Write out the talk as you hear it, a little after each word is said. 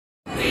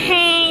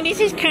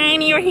this is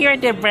Connie. You're here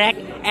at the Black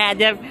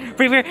Adam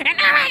premiere. And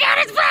oh my god,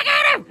 it's Black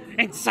Adam!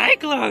 And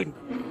Cyclone!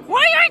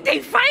 Why aren't they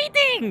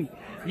fighting?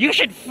 You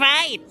should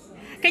fight!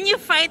 Can you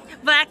fight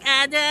Black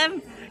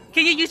Adam?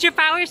 Can you use your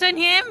powers on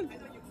him?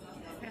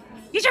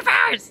 Use your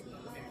powers!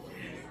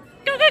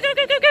 Go, go, go,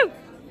 go, go, go!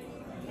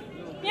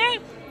 Yeah?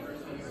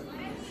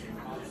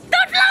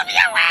 Don't blow me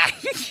away!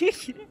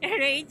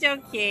 Alright, it's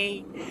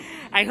okay.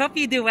 I hope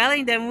you do well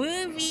in the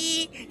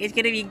movie. It's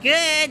gonna be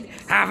good.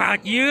 How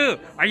about you?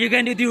 Are you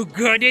gonna do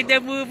good in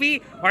the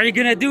movie? Or are you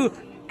gonna do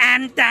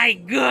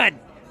anti-good?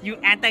 You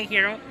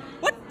anti-hero?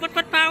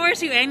 What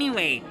powers you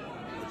anyway?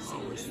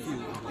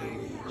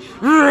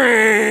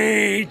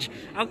 Rage!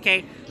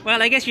 Okay,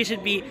 well I guess you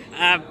should be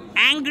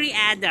Angry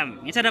Adam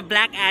instead of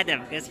Black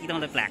Adam because you don't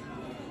look black.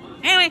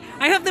 Anyway,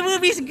 I hope the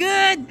movie's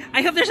good.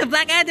 I hope there's a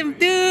Black Adam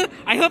too.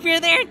 I hope you're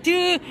there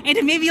too. And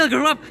then maybe you'll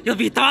grow up. You'll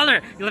be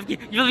taller. You'll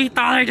be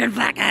taller than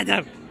Black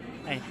Adam.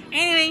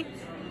 Anyway,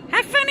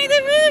 have fun in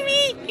the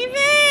movie.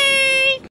 Bye.